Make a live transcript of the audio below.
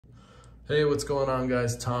Hey, what's going on,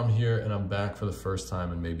 guys? Tom here, and I'm back for the first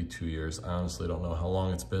time in maybe 2 years. I honestly don't know how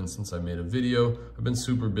long it's been since I made a video. I've been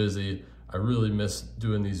super busy. I really miss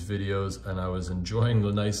doing these videos, and I was enjoying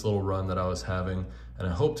the nice little run that I was having, and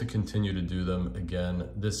I hope to continue to do them again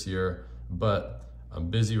this year, but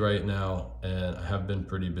I'm busy right now, and I have been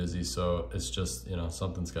pretty busy, so it's just,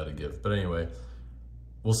 something's got to give. But anyway,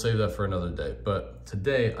 we'll save that for another day. But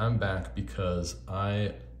today I'm back because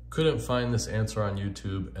I couldn't find this answer on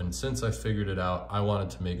YouTube, and since I figured it out, I wanted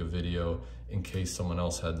to make a video in case someone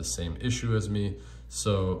else had the same issue as me.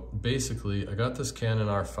 So basically, I got this Canon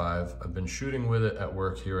R5. I've been shooting with it at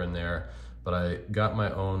work here and there, but I got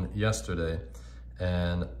my own yesterday,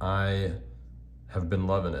 and I have been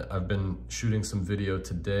loving it. I've been shooting some video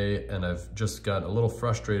today, and I've just got a little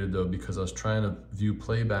frustrated though, because I was trying to view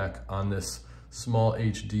playback on this small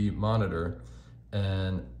HD monitor,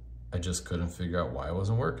 and I just couldn't figure out why it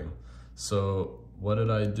wasn't working. So what did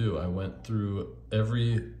I do? I went through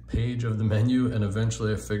every page of the menu, and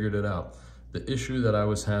eventually I figured it out. The issue that I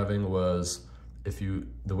was having was,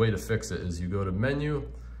 the way to fix it is you go to menu,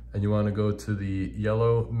 and you want to go to the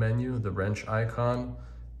yellow menu, the wrench icon,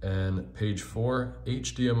 and page 4,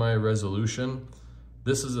 HDMI resolution.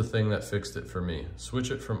 This is the thing that fixed it for me. Switch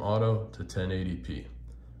it from auto to 1080p.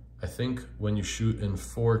 I think when you shoot in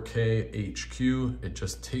 4K HQ, it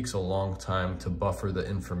just takes a long time to buffer the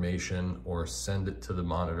information or send it to the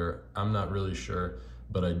monitor. I'm not really sure,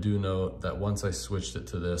 but I do know that once I switched it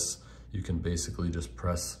to this, you can basically just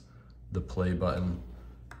press the play button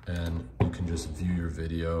and you can just view your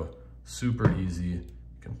video. Super easy. You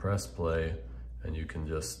can press play and you can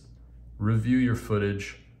just review your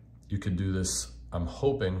footage. You could do this, I'm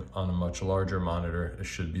hoping, on a much larger monitor. It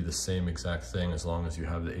should be the same exact thing. As long as you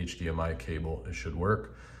have the HDMI cable, it should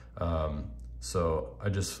work. So I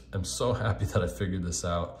just am so happy that I figured this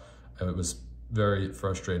out. I was very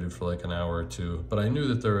frustrated for like an hour or two, but I knew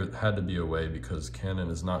that there had to be a way, because Canon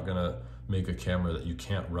is not gonna make a camera that you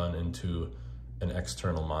can't run into an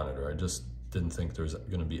external monitor. I just didn't think there's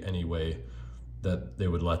gonna be any way that they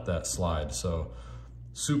would let that slide. So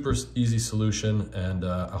super easy solution, and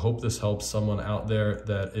I hope this helps someone out there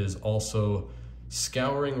that is also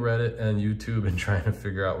scouring Reddit and YouTube and trying to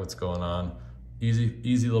figure out what's going on.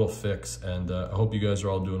 Easy little fix, and I hope you guys are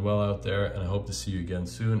all doing well out there, and I hope to see you again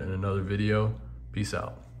soon in another video. Peace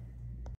out.